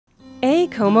Hey,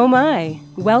 como mai!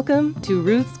 Welcome to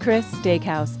Ruth's Chris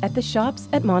Steakhouse at the shops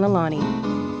at Mauna Lani.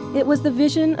 It was the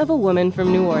vision of a woman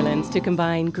from New Orleans to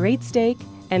combine great steak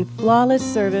and flawless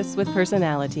service with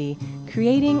personality,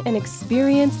 creating an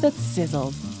experience that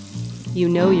sizzles. You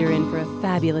know you're in for a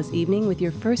fabulous evening with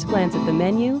your first glance at the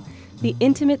menu, the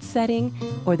intimate setting,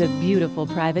 or the beautiful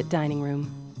private dining room.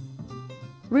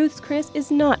 Ruth's Chris is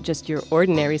not just your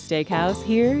ordinary steakhouse.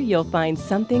 Here you'll find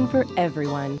something for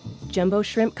everyone. Jumbo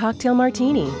shrimp cocktail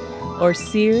martini, or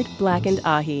seared blackened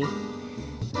ahi.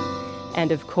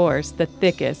 And of course, the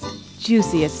thickest,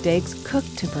 juiciest steaks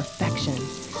cooked to perfection,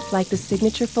 like the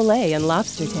signature filet and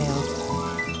lobster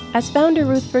tail. As founder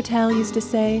Ruth Fertel used to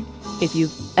say, if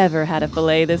you've ever had a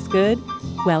filet this good,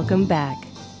 welcome back.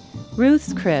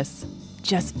 Ruth's Chris,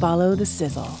 just follow the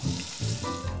sizzle.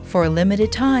 For a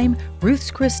limited time,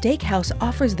 Ruth's Chris Steakhouse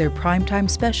offers their primetime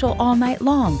special all night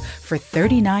long for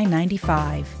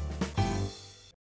 $39.95.